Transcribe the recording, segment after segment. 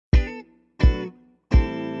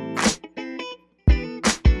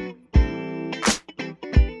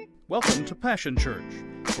Welcome to Passion Church.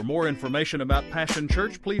 For more information about Passion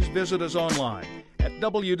Church, please visit us online at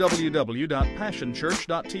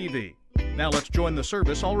www.passionchurch.tv. Now let's join the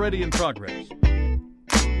service already in progress.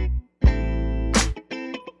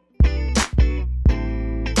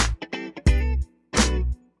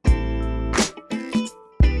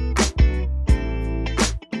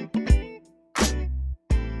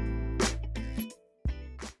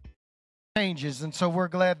 Changes, and so we're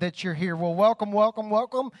glad that you're here. Well, welcome.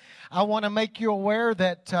 I want to make you aware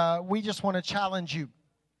that we just want to challenge you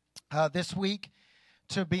this week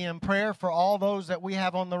to be in prayer for all those that we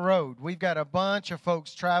have on the road. We've got a bunch of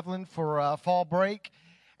folks traveling for fall break,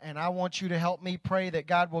 and I want you to help me pray that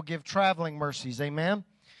God will give traveling mercies. Amen.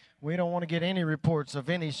 We don't want to get any reports of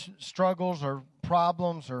any struggles or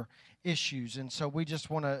problems or issues, and so we just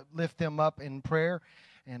want to lift them up in prayer.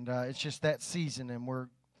 And it's just that season, and we're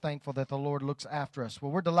thankful that the Lord looks after us.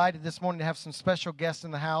 Well, we're delighted this morning to have some special guests in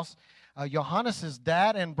the house. Johannes'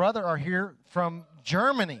 dad and brother are here from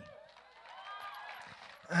Germany.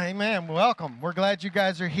 Amen. Welcome. We're glad you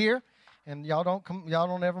guys are here, and y'all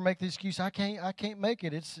don't ever make the excuse, I can't make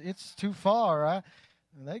it. It's too far.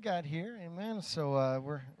 They got here. Amen. So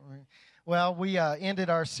we ended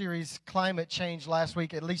our series Climate Change last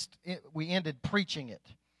week. At least we ended preaching it.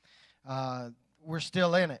 We're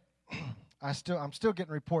still in it. I'm still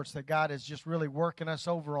getting reports that God is just really working us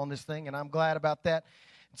over on this thing, and I'm glad about that.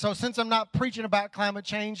 So since I'm not preaching about climate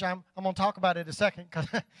change, I'm going to talk about it a second because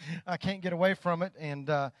I can't get away from it. And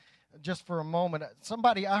just for a moment,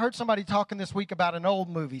 I heard somebody talking this week about an old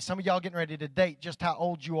movie. Some of y'all getting ready to date just how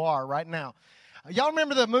old you are right now. Y'all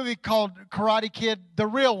remember the movie called Karate Kid, the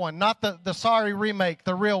real one, not the sorry remake,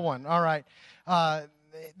 the real one. All right.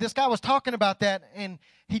 This guy was talking about that, and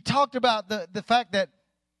he talked about the fact that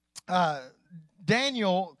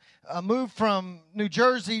Daniel moved from New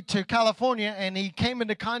Jersey to California, and he came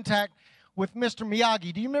into contact with Mr.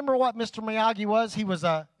 Miyagi. Do you remember what Mr. Miyagi was? He was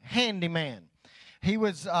a handyman. He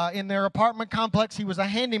was in their apartment complex. He was a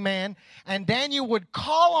handyman, and Daniel would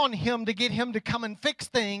call on him to get him to come and fix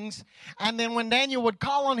things, and then when Daniel would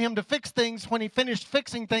call on him to fix things, when he finished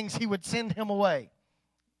fixing things, he would send him away.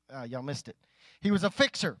 Y'all missed it. He was a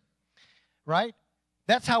fixer, right?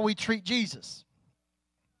 That's how we treat Jesus.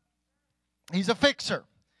 He's a fixer.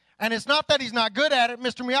 And it's not that he's not good at it.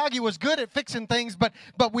 Mr. Miyagi was good at fixing things, but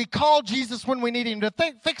we call Jesus when we need him to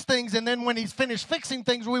fix things, and then when he's finished fixing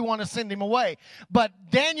things, we want to send him away. But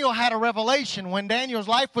Daniel had a revelation when Daniel's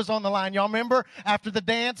life was on the line. Y'all remember after the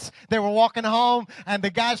dance, they were walking home, and the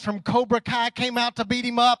guys from Cobra Kai came out to beat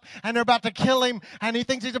him up, and they're about to kill him, and he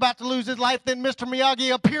thinks he's about to lose his life. Then Mr.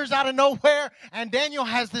 Miyagi appears out of nowhere, and Daniel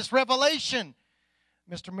has this revelation.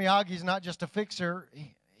 Mr. Miyagi's not just a fixer.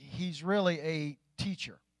 He's really a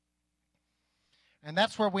teacher. And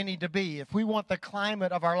that's where we need to be. If we want the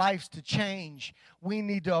climate of our lives to change, we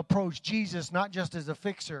need to approach Jesus not just as a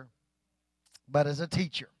fixer, but as a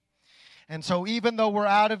teacher. And so even though we're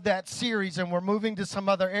out of that series and we're moving to some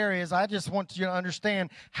other areas, I just want you to understand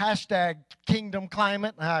 #Kingdom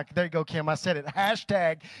Climate. There you go, Kim. I said it.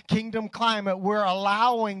 #Kingdom Climate. We're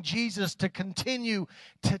allowing Jesus to continue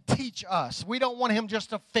to teach us. We don't want him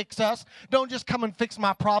just to fix us. Don't just come and fix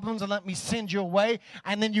my problems and let me send you away,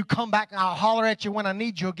 and then you come back and I'll holler at you when I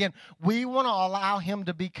need you again. We want to allow him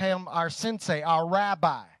to become our sensei, our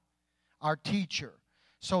rabbi, our teacher,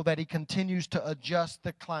 so that he continues to adjust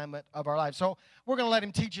the climate of our lives. So we're going to let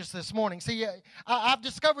him teach us this morning. See, I've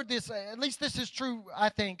discovered this, at least this is true, I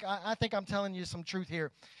think. I think I'm telling you some truth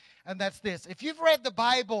here, and that's this. If you've read the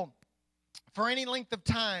Bible for any length of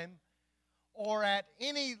time or at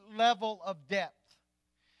any level of depth,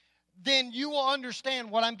 then you will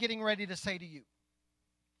understand what I'm getting ready to say to you.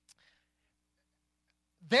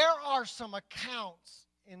 There are some accounts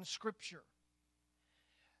in Scripture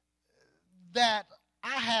that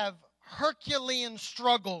I have Herculean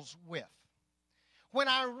struggles with. When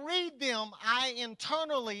I read them, I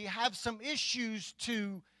internally have some issues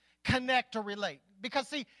to connect or relate. Because,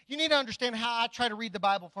 see, you need to understand how I try to read the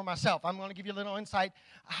Bible for myself. I'm going to give you a little insight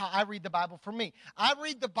how I read the Bible for me. I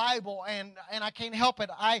read the Bible, and I can't help it.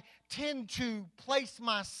 I tend to place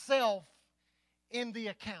myself in the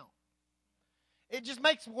account. It just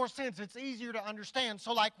makes more sense. It's easier to understand.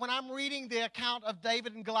 So, like, when I'm reading the account of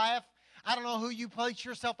David and Goliath, I don't know who you place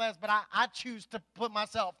yourself as, but I choose to put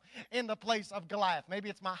myself in the place of Goliath. Maybe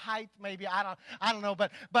it's my height, maybe I don't know,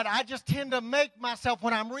 but I just tend to make myself,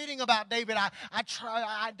 when I'm reading about David,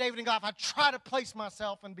 David and Goliath, I try to place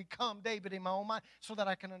myself and become David in my own mind so that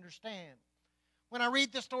I can understand. When I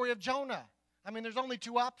read the story of Jonah, I mean, there's only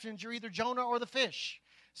two options. You're either Jonah or the fish.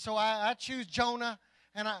 So I choose Jonah,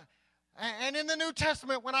 and in the New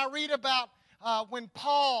Testament, when I read about when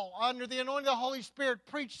Paul, under the anointing of the Holy Spirit,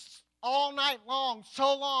 preached all night long,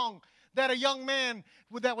 so long that a young man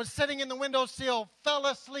that was sitting in the windowsill fell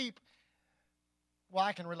asleep. Well,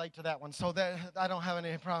 I can relate to that one, so that I don't have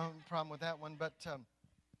any problem with that one. But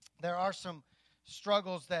there are some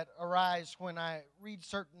struggles that arise when I read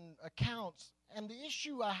certain accounts. And the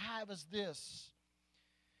issue I have is this,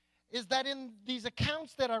 is that in these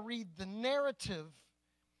accounts that I read, the narrative,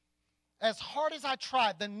 as hard as I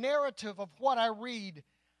try, the narrative of what I read,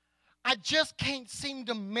 I just can't seem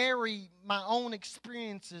to marry my own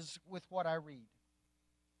experiences with what I read.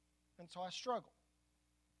 And so I struggle.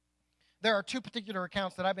 There are two particular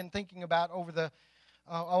accounts that I've been thinking about over the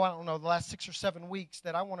the last 6 or 7 weeks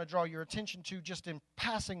that I want to draw your attention to just in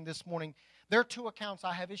passing this morning. There are two accounts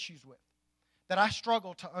I have issues with that I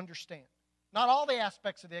struggle to understand. Not all the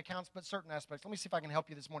aspects of the accounts, but certain aspects. Let me see if I can help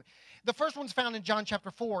you this morning. The first one's found in John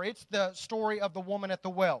chapter 4. It's the story of the woman at the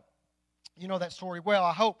well. You know that story well,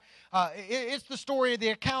 I hope. It's the story of the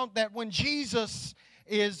account that when Jesus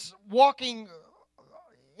is walking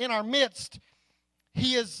in our midst,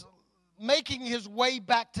 he is making his way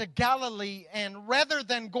back to Galilee, and rather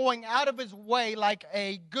than going out of his way like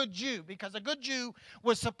a good Jew, because a good Jew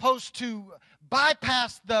was supposed to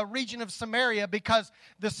bypass the region of Samaria because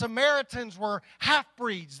the Samaritans were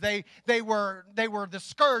half-breeds. They were the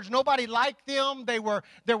scourge. Nobody liked them.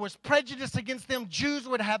 There was prejudice against them. Jews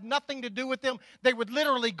would have nothing to do with them. They would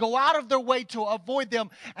literally go out of their way to avoid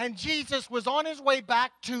them. And Jesus was on his way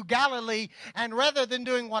back to Galilee, and rather than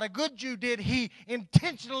doing what a good Jew did, he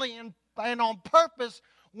intentionally and on purpose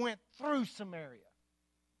went through Samaria.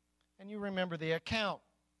 And you remember the account.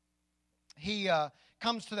 He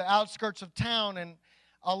comes to the outskirts of town and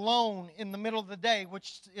alone in the middle of the day,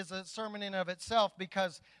 which is a sermon in of itself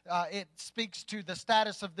because it speaks to the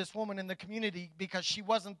status of this woman in the community because she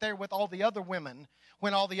wasn't there with all the other women.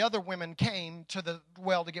 When all the other women came to the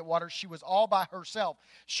well to get water, she was all by herself,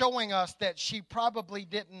 showing us that she probably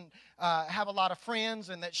didn't have a lot of friends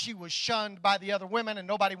and that she was shunned by the other women and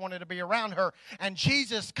nobody wanted to be around her. And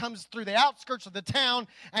Jesus comes through the outskirts of the town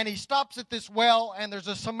and he stops at this well, and there's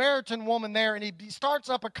a Samaritan woman there, and he starts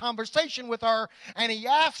up a conversation with her, and he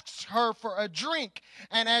asks her for a drink.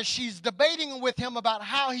 And as she's debating with him about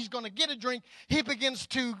how he's going to get a drink, he begins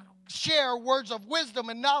to share words of wisdom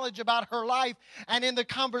and knowledge about her life. And in the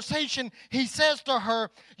conversation, he says to her,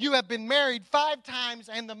 "You have been married 5 times,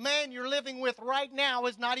 and the man you're living with right now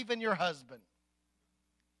is not even your husband."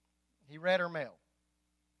 He read her mail.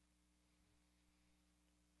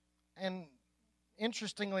 And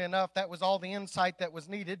interestingly enough, that was all the insight that was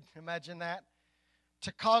needed. Imagine that.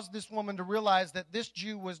 To cause this woman to realize that this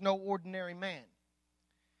Jew was no ordinary man.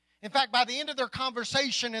 In fact, by the end of their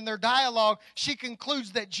conversation and their dialogue, she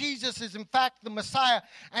concludes that Jesus is in fact the Messiah.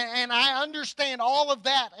 And I understand all of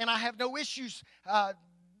that, and I have no issues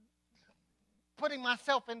putting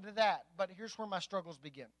myself into that. But here's where my struggles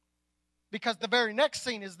begin. Because the very next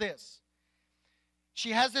scene is this.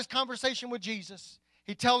 She has this conversation with Jesus.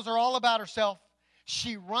 He tells her all about herself.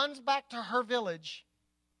 She runs back to her village,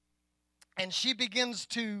 and she begins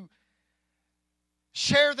to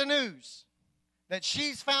share the news that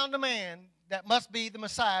she's found a man that must be the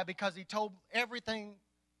Messiah because he told everything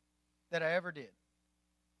that I ever did.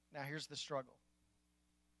 Now here's the struggle.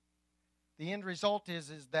 The end result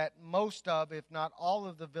is that most of, if not all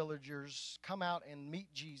of the villagers come out and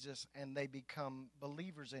meet Jesus, and they become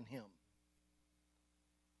believers in him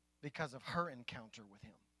because of her encounter with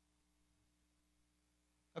him.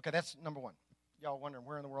 Okay, that's number one. Y'all wondering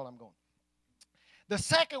where in the world I'm going. The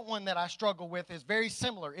second one that I struggle with is very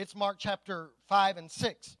similar. It's Mark chapter 5 and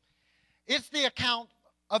 6. It's the account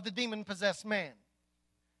of the demon-possessed man.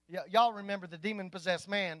 Y'all remember the demon-possessed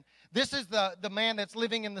man. This is the man that's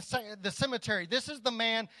living in the cemetery. This is the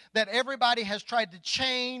man that everybody has tried to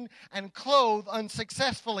chain and clothe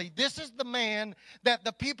unsuccessfully. This is the man that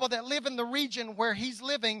the people that live in the region where he's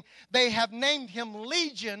living, they have named him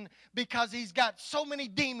Legion because he's got so many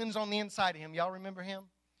demons on the inside of him. Y'all remember him?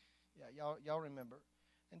 Yeah, y'all remember.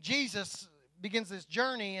 And Jesus begins this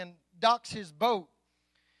journey and docks his boat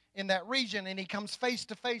in that region, and he comes face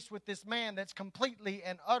to face with this man that's completely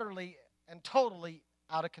and utterly and totally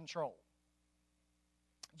out of control.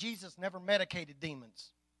 Jesus never medicated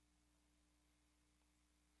demons.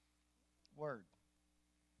 Word.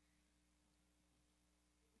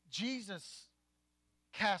 Jesus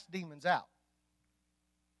cast demons out.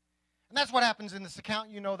 And that's what happens in this account.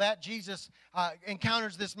 You know that. Jesus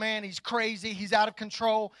encounters this man. He's crazy. He's out of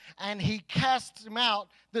control. And he casts him out.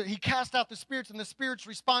 He cast out the spirits, and the spirits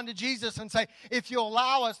respond to Jesus and say, if you'll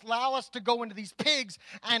allow us to go into these pigs.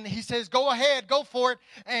 And he says, go ahead, go for it.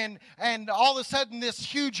 And all of a sudden, this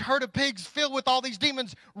huge herd of pigs filled with all these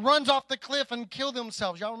demons runs off the cliff and kill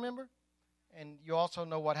themselves. Y'all remember? And you also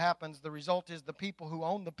know what happens. The result is the people who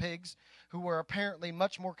own the pigs, who were apparently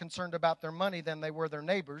much more concerned about their money than they were their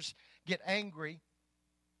neighbors, get angry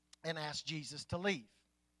and ask Jesus to leave.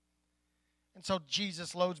 And so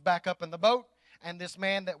Jesus loads back up in the boat, and this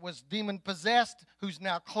man that was demon-possessed, who's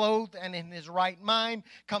now clothed and in his right mind,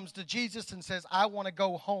 comes to Jesus and says, I want to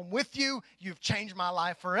go home with you. You've changed my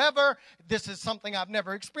life forever. This is something I've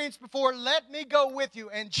never experienced before. Let me go with you.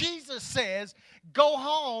 And Jesus says, go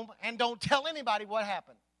home and don't tell anybody what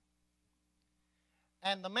happened.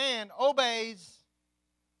 And the man obeys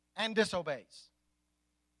and disobeys.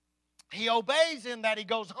 He obeys in that he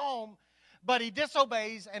goes home, but he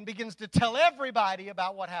disobeys and begins to tell everybody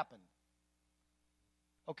about what happened.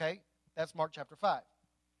 Okay, that's Mark chapter 5.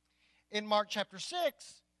 In Mark chapter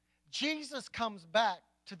 6, Jesus comes back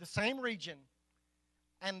to the same region,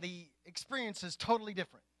 and the experience is totally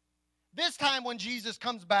different. This time when Jesus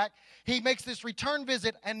comes back, he makes this return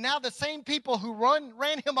visit, and now the same people who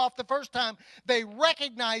ran him off the first time, they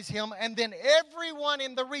recognize him, and then everyone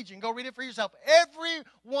in the region, go read it for yourself,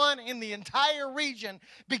 everyone in the entire region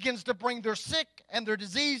begins to bring their sick and their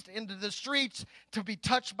diseased into the streets to be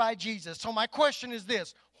touched by Jesus. So my question is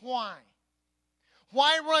this, why?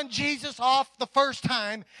 Why run Jesus off the first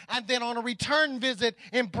time and then on a return visit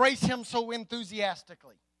embrace him so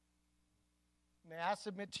enthusiastically? May I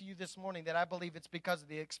submit to you this morning that I believe it's because of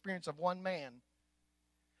the experience of one man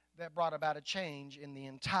that brought about a change in the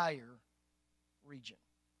entire region.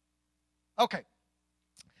 Okay,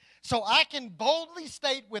 so I can boldly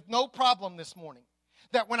state with no problem this morning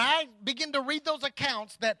that when I begin to read those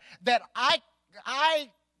accounts that I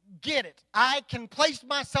get it. I can place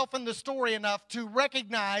myself in the story enough to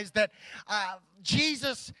recognize that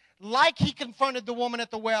Jesus, like he confronted the woman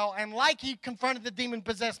at the well and like he confronted the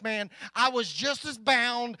demon-possessed man, I was just as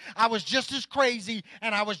bound, I was just as crazy,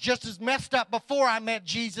 and I was just as messed up before I met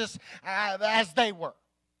Jesus as they were.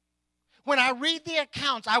 When I read the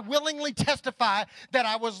accounts, I willingly testify that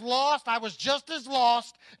I was lost. I was just as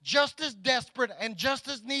desperate, and just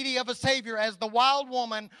as needy of a Savior as the wild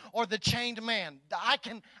woman or the chained man. I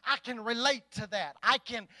can relate to that. I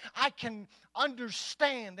can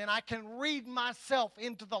understand, and I can read myself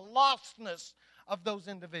into the lostness of those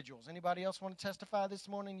individuals. Anybody else want to testify this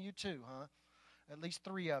morning? You too, huh? At least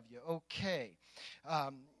 3 of you. Okay.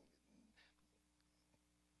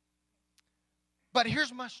 But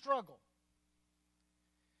here's my struggle.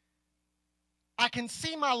 I can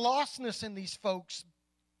see my lostness in these folks,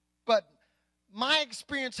 but my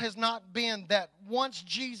experience has not been that once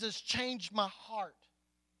Jesus changed my heart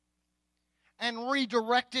and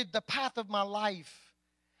redirected the path of my life,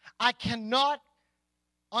 I cannot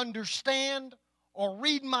understand or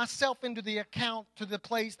read myself into the account to the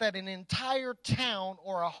place that an entire town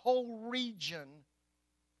or a whole region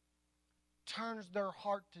turns their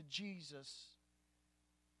heart to Jesus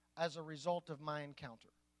as a result of my encounter.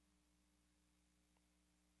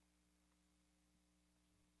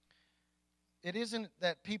 It isn't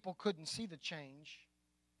that people couldn't see the change,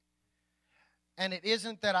 and it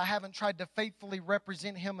isn't that I haven't tried to faithfully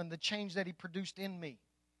represent him and the change that he produced in me.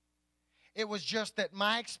 It was just that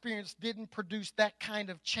my experience didn't produce that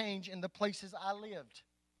kind of change in the places I lived.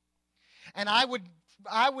 And I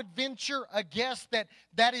would venture a guess that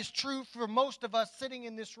that is true for most of us sitting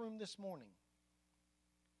in this room this morning.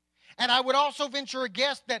 And I would also venture a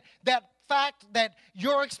guess that fact that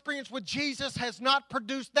your experience with Jesus has not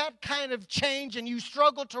produced that kind of change, and you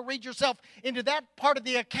struggle to read yourself into that part of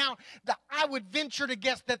the account, that I would venture to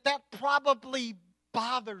guess that probably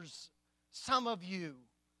bothers some of you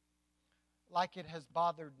like it has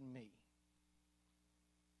bothered me.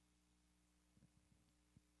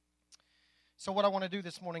 So what I want to do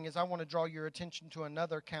this morning is I want to draw your attention to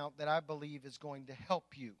another account that I believe is going to help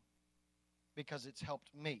you, because it's helped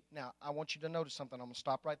me. Now, I want you to notice something. I'm going to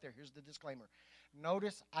stop right there. Here's the disclaimer.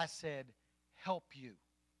 Notice I said help you.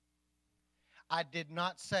 I did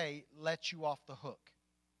not say let you off the hook.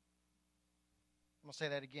 I'm going to say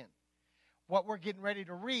that again. What we're getting ready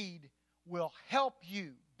to read will help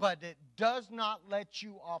you, but it does not let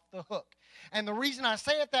you off the hook. And the reason I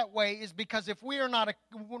say it that way is because if we're not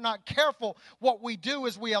careful, what we do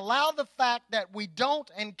is we allow the fact that we don't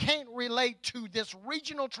and can't relate to this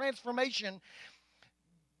regional transformation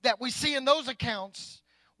that we see in those accounts,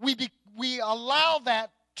 we allow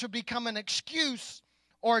that to become an excuse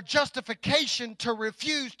or a justification to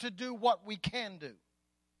refuse to do what we can do.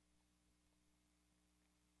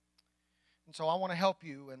 And so I want to help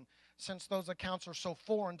you. And since those accounts are so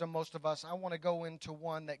foreign to most of us, I want to go into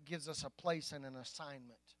one that gives us a place and an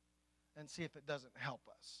assignment and see if it doesn't help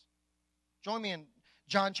us. Join me in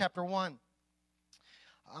John chapter 1.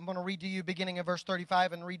 I'm going to read to you beginning at verse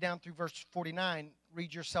 35 and read down through verse 49.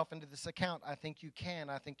 Read yourself into this account. I think you can.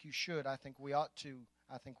 I think you should. I think we ought to.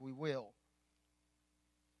 I think we will.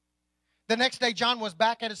 The next day, John was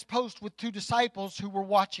back at his post with 2 disciples who were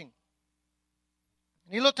watching.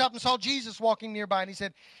 And he looked up and saw Jesus walking nearby, and he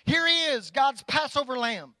said, "Here he is, God's Passover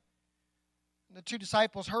lamb." And the 2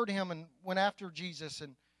 disciples heard him and went after Jesus.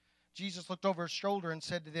 And Jesus looked over his shoulder and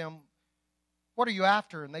said to them, "What are you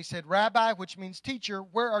after?" And they said, "Rabbi," which means teacher,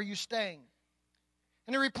 "where are you staying?"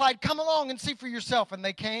 And he replied, "Come along and see for yourself." And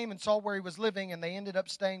they came and saw where he was living, and they ended up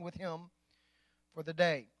staying with him for the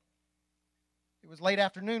day. It was late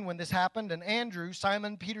afternoon when this happened, and Andrew,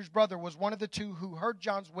 Simon Peter's brother, was one of the 2 who heard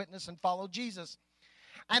John's witness and followed Jesus.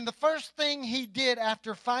 And the first thing he did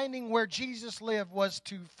after finding where Jesus lived was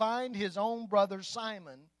to find his own brother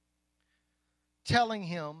Simon, telling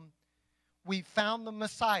him, "We found the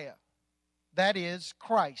Messiah," that is,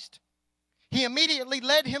 Christ. He immediately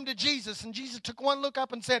led him to Jesus, and Jesus took one look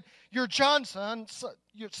up and said, "You're John's son,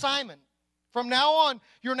 you're Simon. From now on,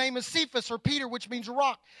 your name is Cephas, or Peter, which means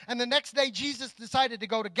rock." And the next day, Jesus decided to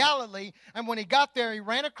go to Galilee, and when he got there, he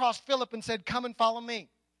ran across Philip and said, "Come and follow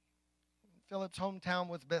me." Philip's hometown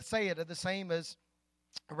was Bethsaida, the same as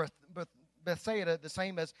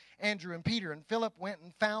Andrew and Peter. And Philip went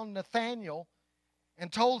and found Nathanael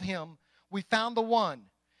and told him, "We found the one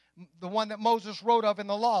that Moses wrote of in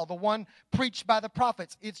the law, the one preached by the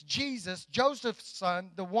prophets. It's Jesus, Joseph's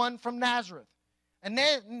son, the one from Nazareth." And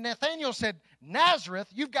Nathanael said, "Nazareth?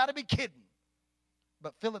 You've got to be kidding."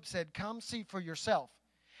 But Philip said, "Come see for yourself."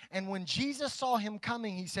 And when Jesus saw him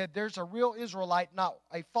coming, he said, "There's a real Israelite, not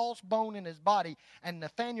a false bone in his body." And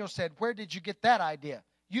Nathanael said, "Where did you get that idea?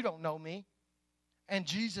 You don't know me." And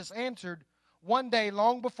Jesus answered, "One day,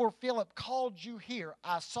 long before Philip called you here,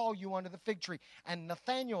 I saw you under the fig tree." And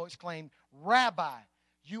Nathanael exclaimed, "Rabbi,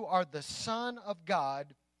 you are the Son of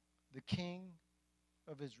God, the King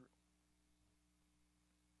of Israel."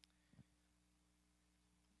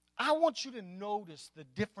 I want you to notice the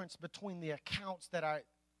difference between the accounts that I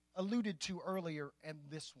alluded to earlier and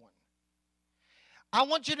this one. I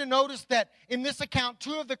want you to notice that in this account,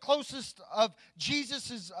 2 of the closest of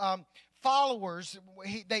Jesus' followers,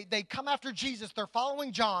 they come after Jesus. They're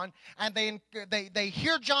following John, and they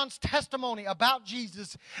hear John's testimony about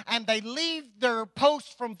Jesus, and they leave their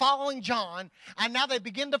post from following John, and now they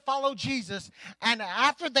begin to follow Jesus. And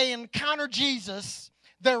after they encounter Jesus,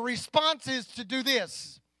 their response is to do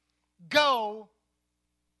this: go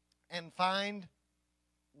and find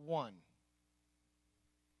one.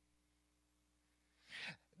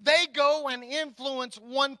 They go and influence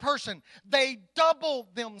one person. They double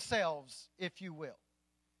themselves, if you will.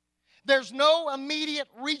 There's no immediate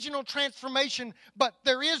regional transformation, but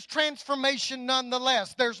there is transformation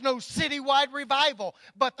nonetheless. There's no citywide revival,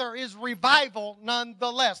 but there is revival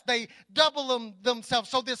nonetheless. They double themselves.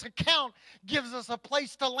 So this account gives us a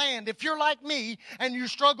place to land. If you're like me and you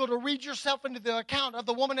struggle to read yourself into the account of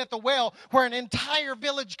the woman at the well, where an entire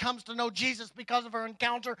village comes to know Jesus because of her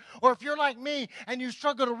encounter, or if you're like me and you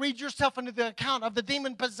struggle to read yourself into the account of the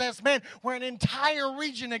demon-possessed man, where an entire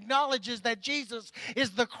region acknowledges that Jesus is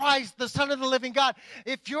the Christ, the Son of the living God.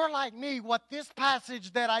 If you're like me, what this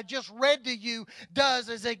passage that I just read to you does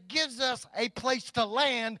is it gives us a place to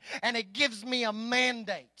land, and it gives me a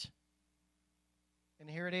mandate. And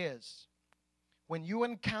here it is. When you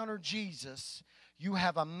encounter Jesus, you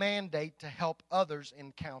have a mandate to help others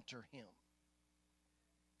encounter him.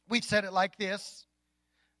 We've said it like this,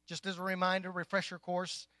 just as a reminder, refresher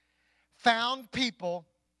course: found people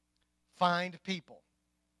find people.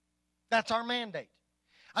 That's our mandate.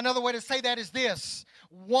 Another way to say that is this: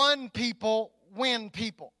 won people win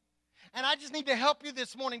people. And I just need to help you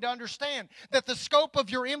this morning to understand that the scope of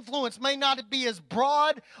your influence may not be as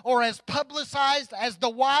broad or as publicized as the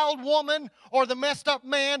wild woman or the messed up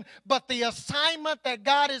man, but the assignment that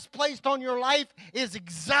God has placed on your life is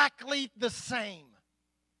exactly the same.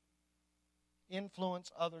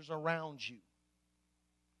 Influence others around you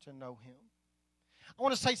to know him. I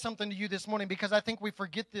want to say something to you this morning, because I think we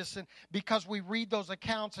forget this, and because we read those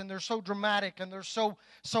accounts and they're so dramatic and they're so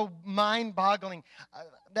mind-boggling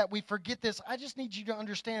that we forget this. I just need you to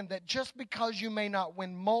understand that just because you may not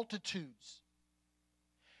win multitudes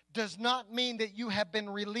does not mean that you have been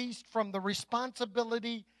released from the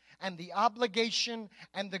responsibility and the obligation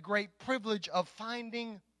and the great privilege of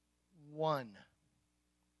finding one.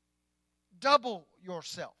 double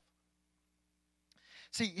yourself.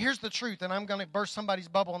 See, here's the truth, and I'm going to burst somebody's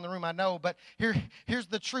bubble in the room, I know, but here's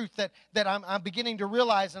the truth that I'm beginning to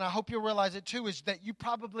realize, and I hope you'll realize it too, is that you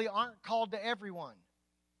probably aren't called to everyone.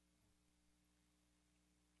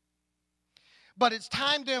 But it's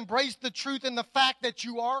time to embrace the truth and the fact that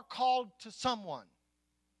you are called to someone.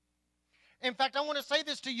 In fact, I want to say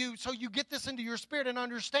this to you so you get this into your spirit and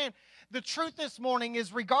understand. The truth this morning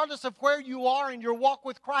is regardless of where you are in your walk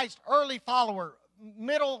with Christ, early follower,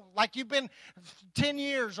 middle, like you've been 10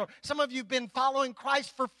 years, or some of you have been following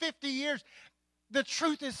Christ for 50 years, the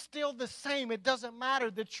truth is still the same. It doesn't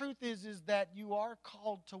matter. The truth is that you are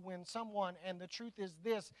called to win someone, and the truth is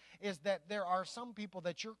this, is that there are some people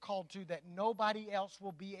that you're called to that nobody else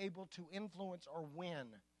will be able to influence or win.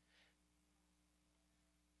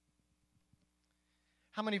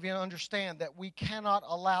 How many of you understand that we cannot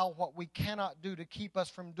allow what we cannot do to keep us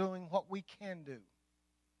from doing what we can do?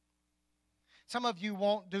 Some of you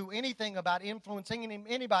won't do anything about influencing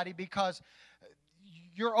anybody because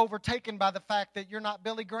you're overtaken by the fact that you're not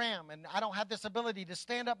Billy Graham, and I don't have this ability to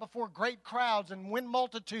stand up before great crowds and win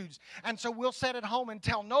multitudes. And so we'll sit at home and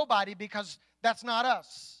tell nobody because that's not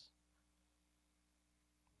us.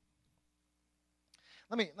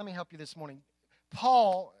 Let me help you this morning.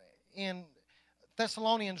 Paul in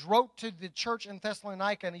Thessalonians wrote to the church in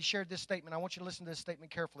Thessalonica, and he shared this statement. I want you to listen to this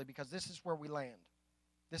statement carefully because this is where we land.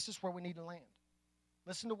 This is where we need to land.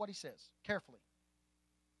 Listen to what he says carefully.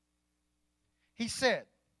 He said,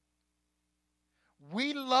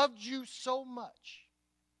 "We loved you so much."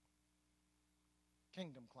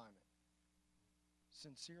 Kingdom climate.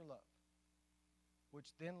 Sincere love. Which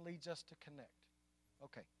then leads us to connect.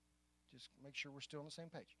 Okay. Just make sure we're still on the same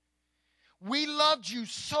page. We loved you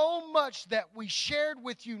so much that we shared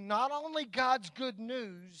with you not only God's good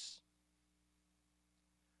news,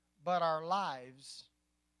 but our lives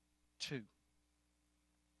too.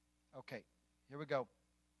 Okay, here we go.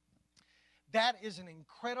 That is an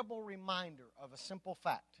incredible reminder of a simple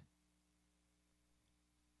fact.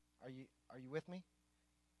 Are you with me?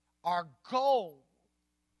 Our goal,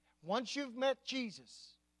 once you've met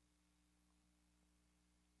Jesus,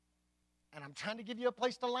 and I'm trying to give you a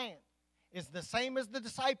place to land, is the same as the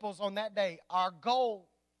disciples on that day. Our goal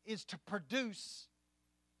is to produce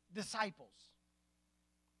disciples.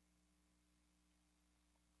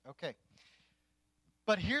 Okay.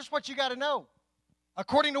 But here's what you got to know.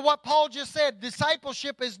 According to what Paul just said,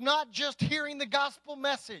 discipleship is not just hearing the gospel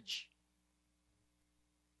message.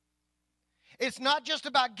 It's not just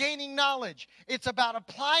about gaining knowledge. It's about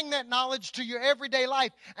applying that knowledge to your everyday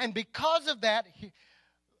life. And because of that,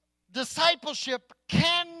 discipleship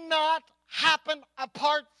cannot happen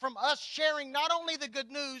apart from us sharing not only the good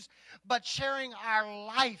news, but sharing our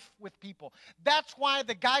life with people. That's why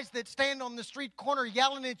the guys that stand on the street corner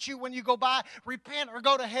yelling at you when you go by, repent or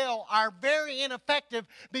go to hell, are very ineffective,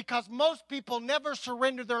 because most people never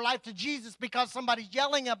surrender their life to Jesus because somebody's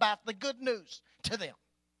yelling about the good news to them.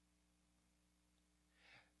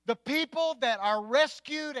 The people that are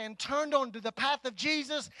rescued and turned onto the path of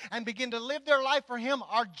Jesus and begin to live their life for Him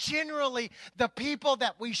are generally the people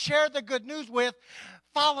that we share the good news with,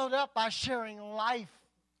 followed up by sharing life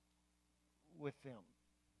with them.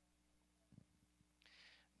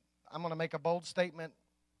 I'm going to make a bold statement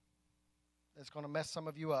that's going to mess some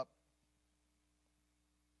of you up.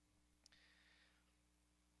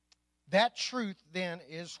 That truth, then,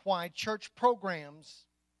 is why church programs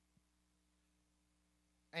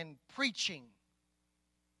and preaching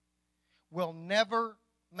will never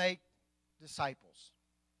make disciples.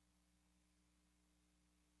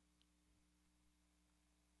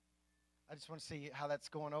 I just want to see how that's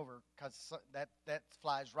going over, because that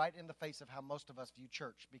flies right in the face of how most of us view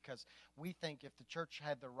church, because we think if the church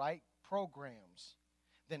had the right programs,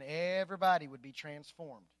 then everybody would be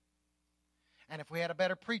transformed. And if we had a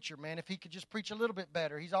better preacher, man, if he could just preach a little bit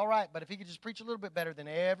better, he's all right. But if he could just preach a little bit better, then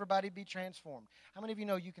everybody would be transformed. How many of you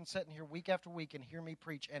know you can sit in here week after week and hear me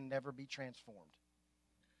preach and never be transformed?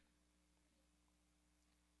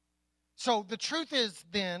 So the truth is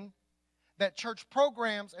then that church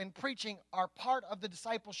programs and preaching are part of the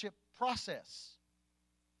discipleship process.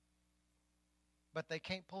 But they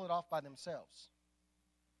can't pull it off by themselves.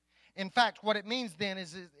 In fact, what it means then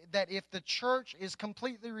is that if the church is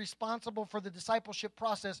completely responsible for the discipleship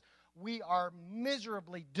process, we are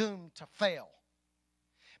miserably doomed to fail.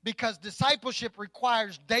 Because discipleship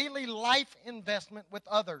requires daily life investment with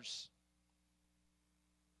others.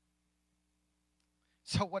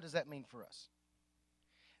 So what does that mean for us?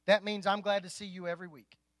 That means I'm glad to see you every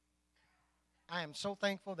week. I am so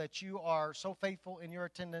thankful that you are so faithful in your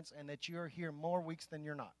attendance and that you are here more weeks than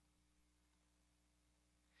you're not.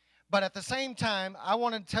 But at the same time, I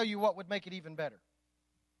want to tell you what would make it even better.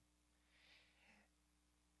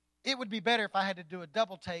 It would be better if I had to do a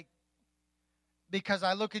double take, because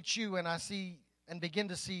I look at you and I see and begin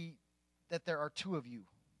to see that there are two of you.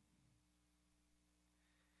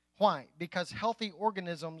 Why? Because healthy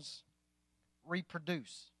organisms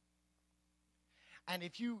reproduce. And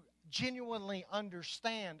if you genuinely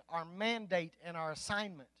understand our mandate and our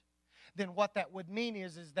assignment, then what that would mean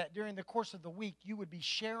is that during the course of the week, you would be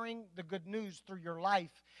sharing the good news through your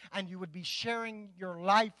life, and you would be sharing your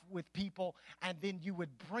life with people, and then you would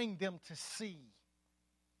bring them to see.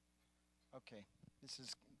 Okay, this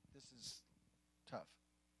is tough.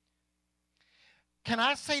 Can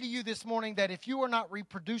I say to you this morning that if you are not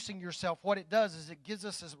reproducing yourself, what it does is it gives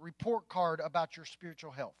us a report card about your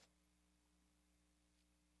spiritual health.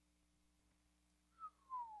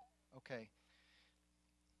 Okay.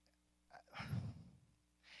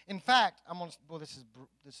 In fact,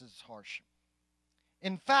 this is harsh.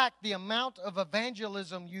 In fact, the amount of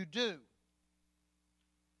evangelism you do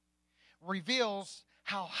reveals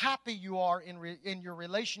how happy you are in your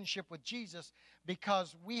relationship with Jesus,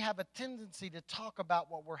 because we have a tendency to talk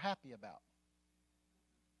about what we're happy about.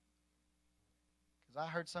 Because I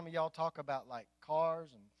heard some of y'all talk about like cars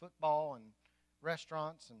and football and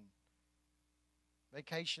restaurants and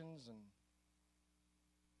vacations,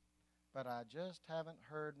 but I just haven't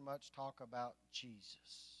heard much talk about Jesus.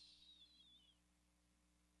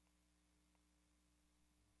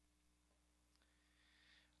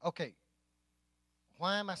 Okay,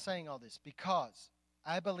 why am I saying all this? Because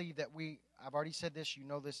I believe that I've already said this, you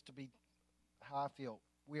know this to be how I feel.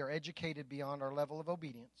 We are educated beyond our level of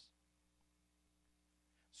obedience.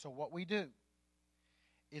 So what we do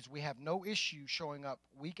is we have no issue showing up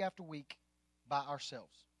week after week by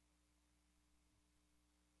ourselves.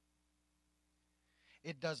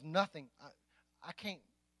 It does nothing. I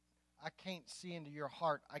can't see into your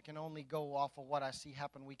heart. I can only go off of what I see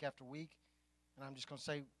happen week after week. And I'm just going to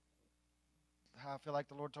say how I feel like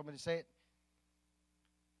the Lord told me to say it.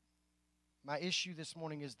 My issue this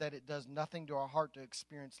morning is that it does nothing to our heart to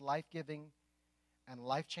experience life-giving and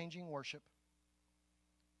life-changing worship,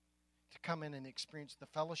 to come in and experience the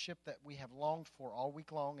fellowship that we have longed for all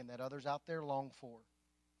week long and that others out there long for,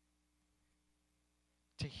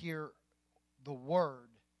 to hear the Word,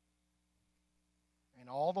 and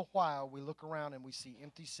all the while we look around and we see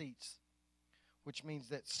empty seats, which means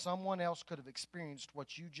that someone else could have experienced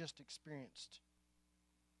what you just experienced,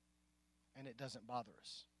 and it doesn't bother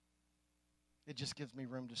us. It just gives me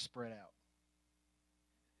room to spread out.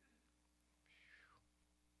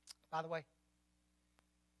 By the way,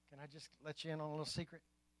 can I just let you in on a little secret?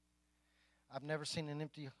 I've never seen an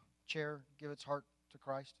empty chair give its heart to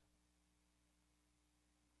Christ.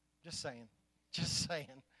 Just saying. Just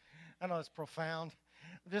saying. I know it's profound.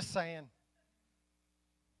 I'm just saying.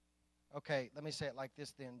 Okay, let me say it like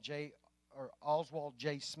this then. Oswald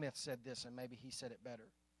J. Smith said this, and maybe he said it better.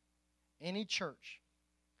 Any church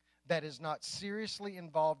that is not seriously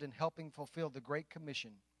involved in helping fulfill the Great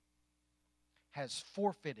Commission has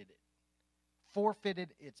forfeited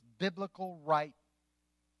its biblical right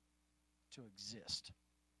to exist.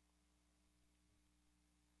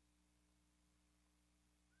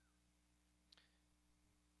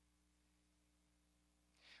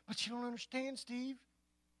 But you don't understand, Steve.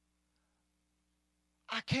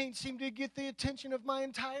 I can't seem to get the attention of my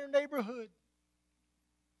entire neighborhood.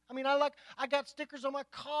 I mean, I got stickers on my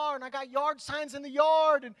car, and I got yard signs in the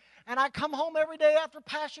yard, and I come home every day after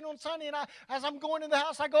Passion on Sunday, and as I'm going in the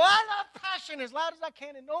house, I go, I love Passion as loud as I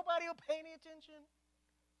can, and nobody will pay any attention.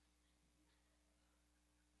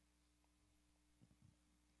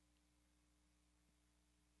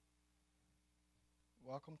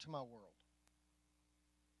 Welcome to my world.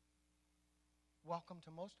 Welcome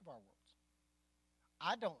to most of our worlds.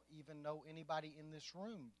 I don't even know anybody in this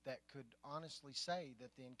room that could honestly say that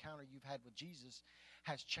the encounter you've had with Jesus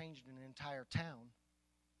has changed an entire town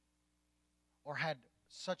or had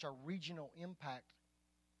such a regional impact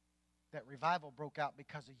that revival broke out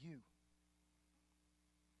because of you.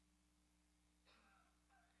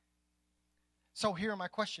 So here are my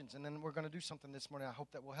questions, and then we're going to do something this morning I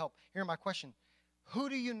hope that will help. Here are my questions. Who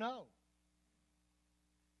do you know?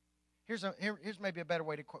 Here's maybe a better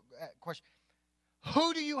way to question.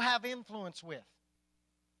 Who do you have influence with?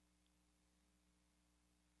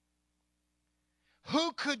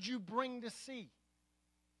 Who could you bring to see?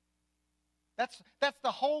 That's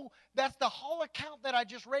the whole account that I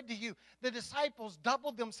just read to you. The disciples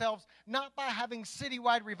doubled themselves not by having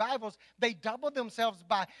citywide revivals. They doubled themselves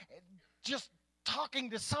by just talking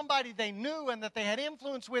to somebody they knew and that they had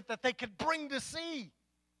influence with that they could bring to see.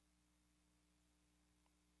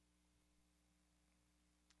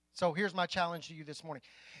 So here's my challenge to you this morning.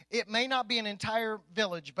 It may not be an entire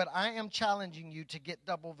village, but I am challenging you to get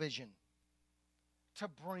double vision, to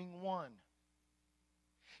bring one,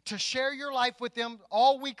 to share your life with them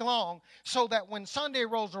all week long so that when Sunday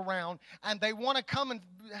rolls around and they want to come and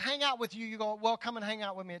hang out with you, you go, well, come and hang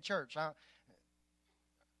out with me at church. I'm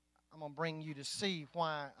going to bring you to see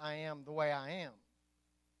why I am the way I am.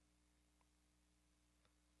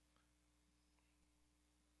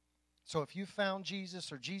 So if you found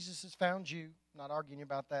Jesus or Jesus has found you, I'm not arguing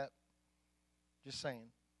about that, just saying,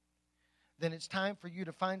 then it's time for you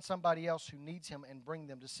to find somebody else who needs him and bring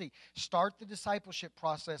them to see. Start the discipleship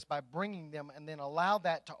process by bringing them and then allow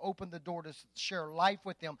that to open the door to share life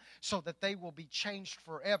with them so that they will be changed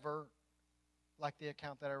forever, like the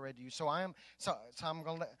account that I read to you. So I'm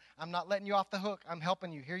not letting you off the hook. I'm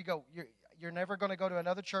helping you. Here you go. You're never going to go to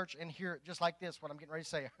another church and hear it just like this, what I'm getting ready to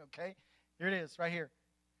say, okay? Here it is, right here.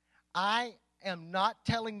 I am not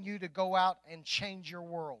telling you to go out and change your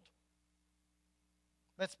world.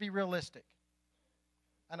 Let's be realistic.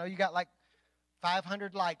 I know you got like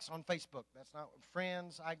 500 likes on Facebook. That's not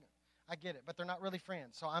friends. I get it, but they're not really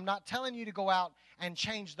friends. So I'm not telling you to go out and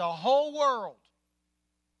change the whole world.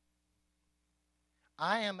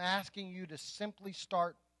 I am asking you to simply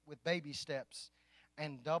start with baby steps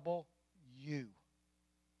and double you.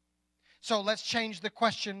 So let's change the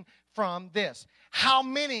question from this. How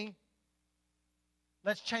many?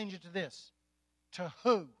 Let's change it to this. To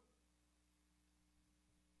who?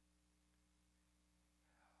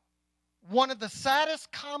 One of the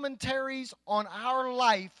saddest commentaries on our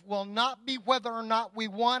life will not be whether or not we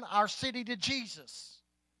won our city to Jesus.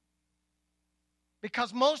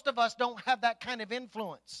 Because most of us don't have that kind of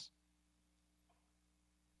influence.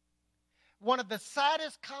 One of the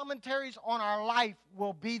saddest commentaries on our life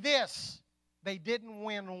will be this. They didn't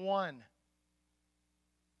win one.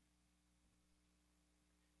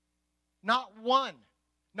 Not one.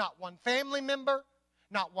 Not one family member,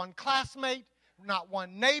 not one classmate, not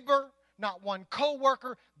one neighbor, not one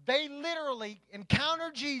co-worker. They literally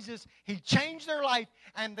encountered Jesus. He changed their life,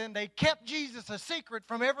 and then they kept Jesus a secret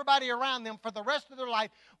from everybody around them for the rest of their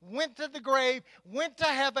life, went to the grave, went to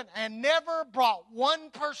heaven, and never brought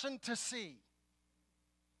one person to see.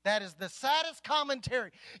 That is the saddest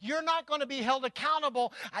commentary. You're not going to be held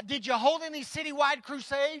accountable. Did you hold any citywide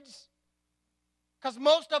crusades? Because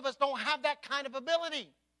most of us don't have that kind of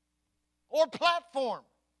ability or platform.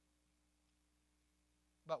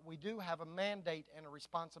 But we do have a mandate and a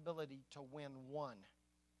responsibility to win one.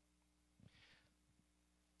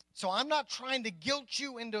 So I'm not trying to guilt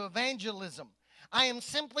you into evangelism. I am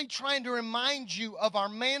simply trying to remind you of our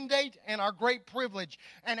mandate and our great privilege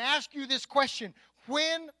and ask you this question.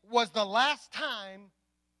 When was the last time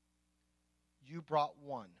you brought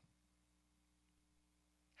one?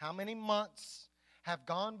 How many months have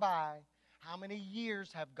gone by? How many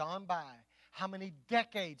years have gone by? How many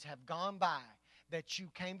decades have gone by that you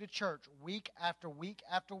came to church week after week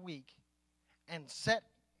after week and sat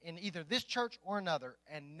in either this church or another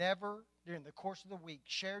and never, during the course of the week,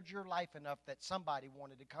 shared your life enough that somebody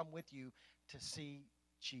wanted to come with you to see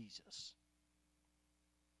Jesus?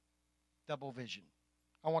 Double vision.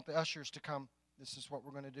 I want the ushers to come. This is what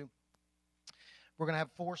we're going to do. We're going to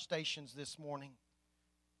have 4 stations this morning.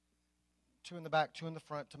 2 in the back, 2 in the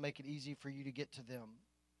front, to make it easy for you to get to them.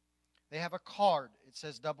 They have a card. It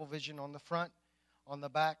says double vision on the front. On the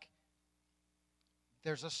back,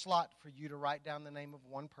 there's a slot for you to write down the name of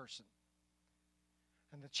one person.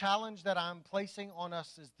 And the challenge that I'm placing on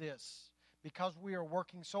us is this. Because we are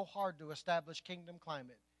working so hard to establish Kingdom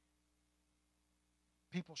Climate,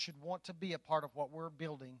 people should want to be a part of what we're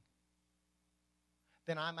building.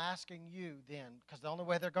 Then I'm asking you then, because the only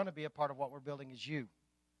way they're going to be a part of what we're building is you.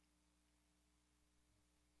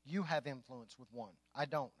 You have influence with one. I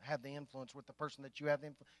don't have the influence with the person that you have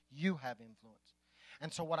influence. You have influence.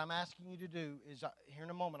 And so what I'm asking you to do is, here in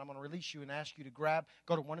a moment, I'm going to release you and ask you to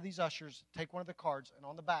go to one of these ushers, take one of the cards, and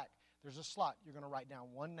on the back, there's a slot. You're going to write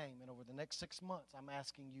down one name, and over the next 6 months, I'm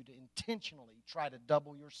asking you to intentionally try to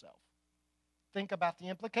double yourself. Think about the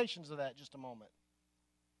implications of that just a moment.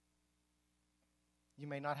 You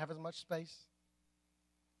may not have as much space.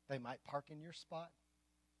 They might park in your spot.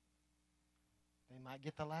 They might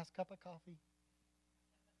get the last cup of coffee.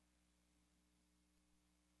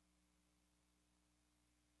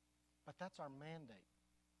 But that's our mandate.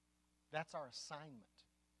 That's our assignment.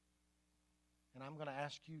 And I'm going to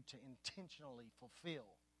ask you to intentionally fulfill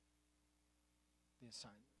the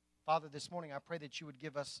assignment. Father, this morning I pray that you would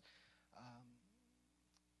give us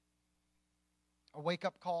a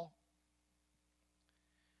wake-up call,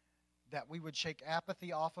 that we would shake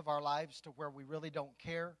apathy off of our lives to where we really don't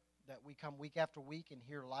care that we come week after week and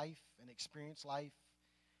hear life and experience life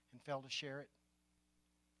and fail to share it.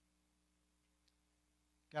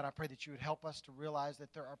 God, I pray that you would help us to realize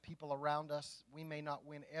that there are people around us. We may not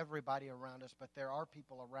win everybody around us, but there are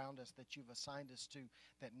people around us that you've assigned us to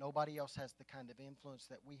that nobody else has the kind of influence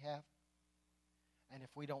that we have. And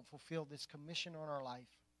if we don't fulfill this commission on our life,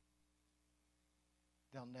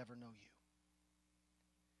 they'll never know you.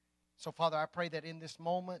 So, Father, I pray that in this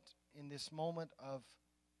moment of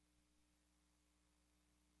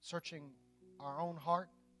searching our own heart,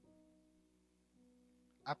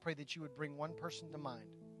 I pray that you would bring one person to mind.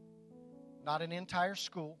 Not an entire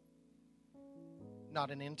school, not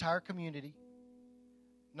an entire community,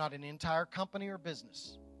 not an entire company or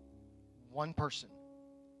business. One person.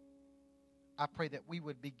 I pray that we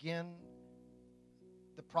would begin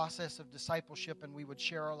the process of discipleship and we would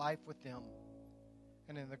share our life with them.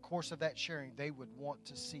 And in the course of that sharing, they would want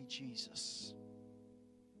to see Jesus.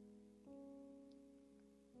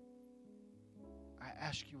 I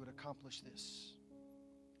ask you would accomplish this.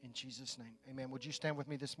 In Jesus' name, amen. Would you stand with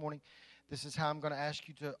me this morning? This is how I'm going to ask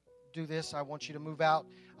you to do this. I want you to move out.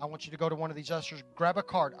 I want you to go to one of these ushers, grab a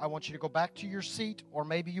card. I want you to go back to your seat, or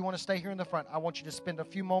maybe you want to stay here in the front. I want you to spend a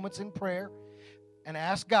few moments in prayer and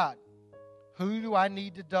ask God, who do I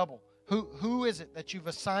need to double? Who is it that you've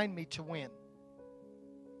assigned me to win?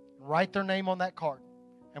 Write their name on that card.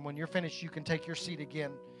 And when you're finished, you can take your seat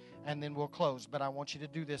again, and then we'll close. But I want you to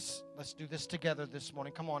do this. Let's do this together this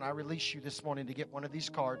morning. Come on, I release you this morning to get one of these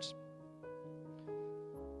cards.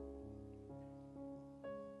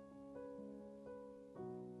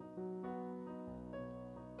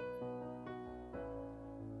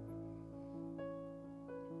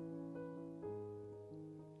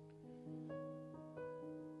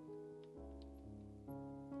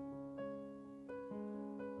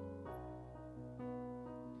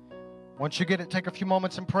 Once you get it, take a few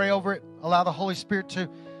moments and pray over it. Allow the Holy Spirit to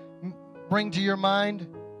bring to your mind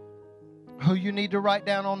who you need to write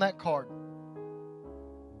down on that card.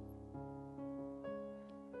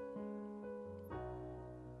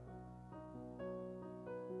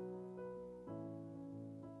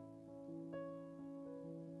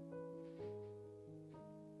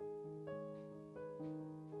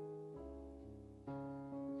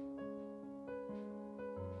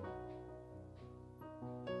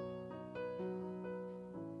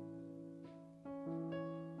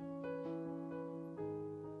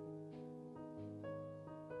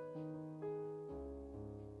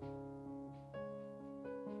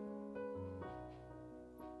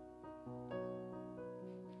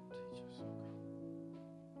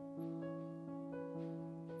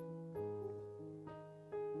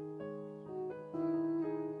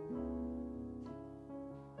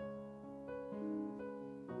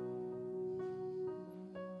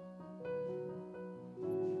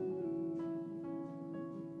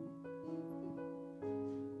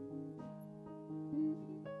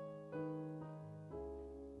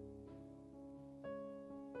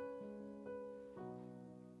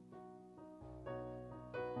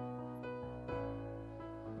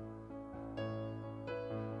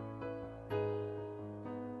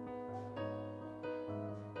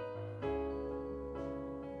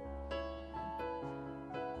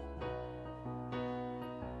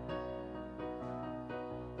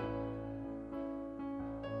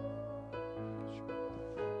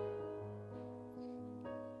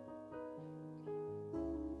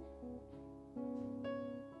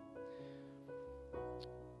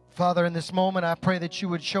 Father, in this moment, I pray that you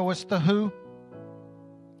would show us the who.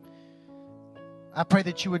 I pray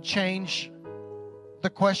that you would change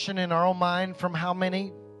the question in our own mind from how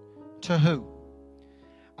many to who.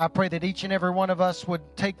 I pray that each and every one of us would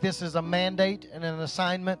take this as a mandate and an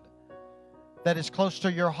assignment that is close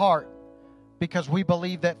to your heart, because we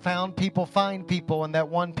believe that found people find people and that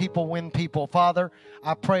won people win people. Father,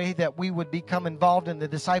 I pray that we would become involved in the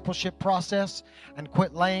discipleship process and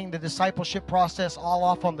quit laying the discipleship process all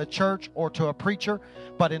off on the church or to a preacher,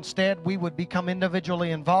 but instead we would become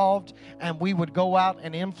individually involved and we would go out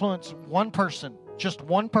and influence one person, just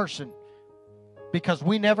one person, because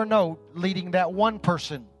we never know, leading that one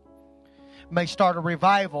person may start a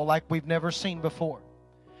revival like we've never seen before.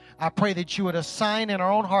 I pray that you would assign in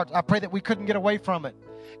our own hearts. I pray that we couldn't get away from it.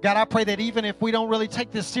 God, I pray that even if we don't really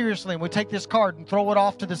take this seriously and we take this card and throw it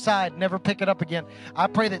off to the side, never pick it up again, I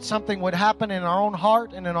pray that something would happen in our own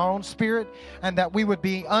heart and in our own spirit, and that we would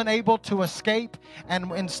be unable to escape.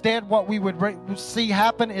 And instead, what we would see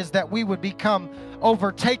happen is that we would become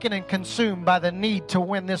overtaken and consumed by the need to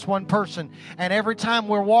win this one person. And every time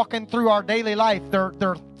we're walking through our daily life,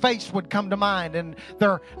 their face would come to mind, and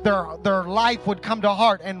their life would come to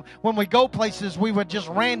heart. And when we go places, we would just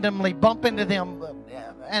randomly bump into them.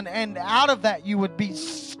 And out of that, you would be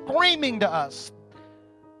screaming to us.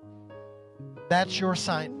 That's your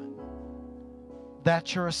assignment.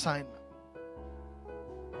 That's your assignment.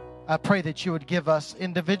 I pray that you would give us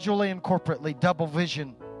individually and corporately double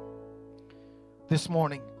vision this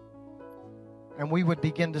morning. And we would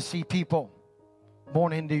begin to see people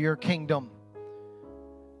born into your kingdom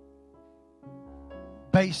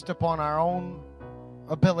based upon our own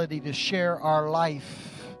ability to share our life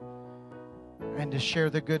and to share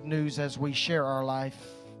the good news as we share our life.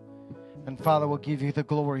 And Father, we'll give you the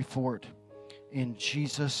glory for it in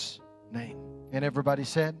Jesus' name. And everybody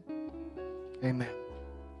said, amen.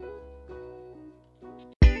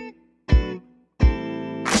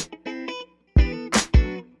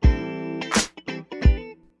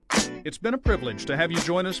 It's been a privilege to have you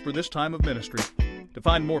join us for this time of ministry. To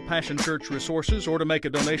find more Passion Church resources or to make a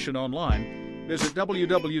donation online, visit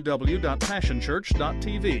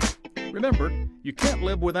www.passionchurch.tv. Remember, you can't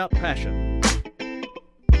live without passion.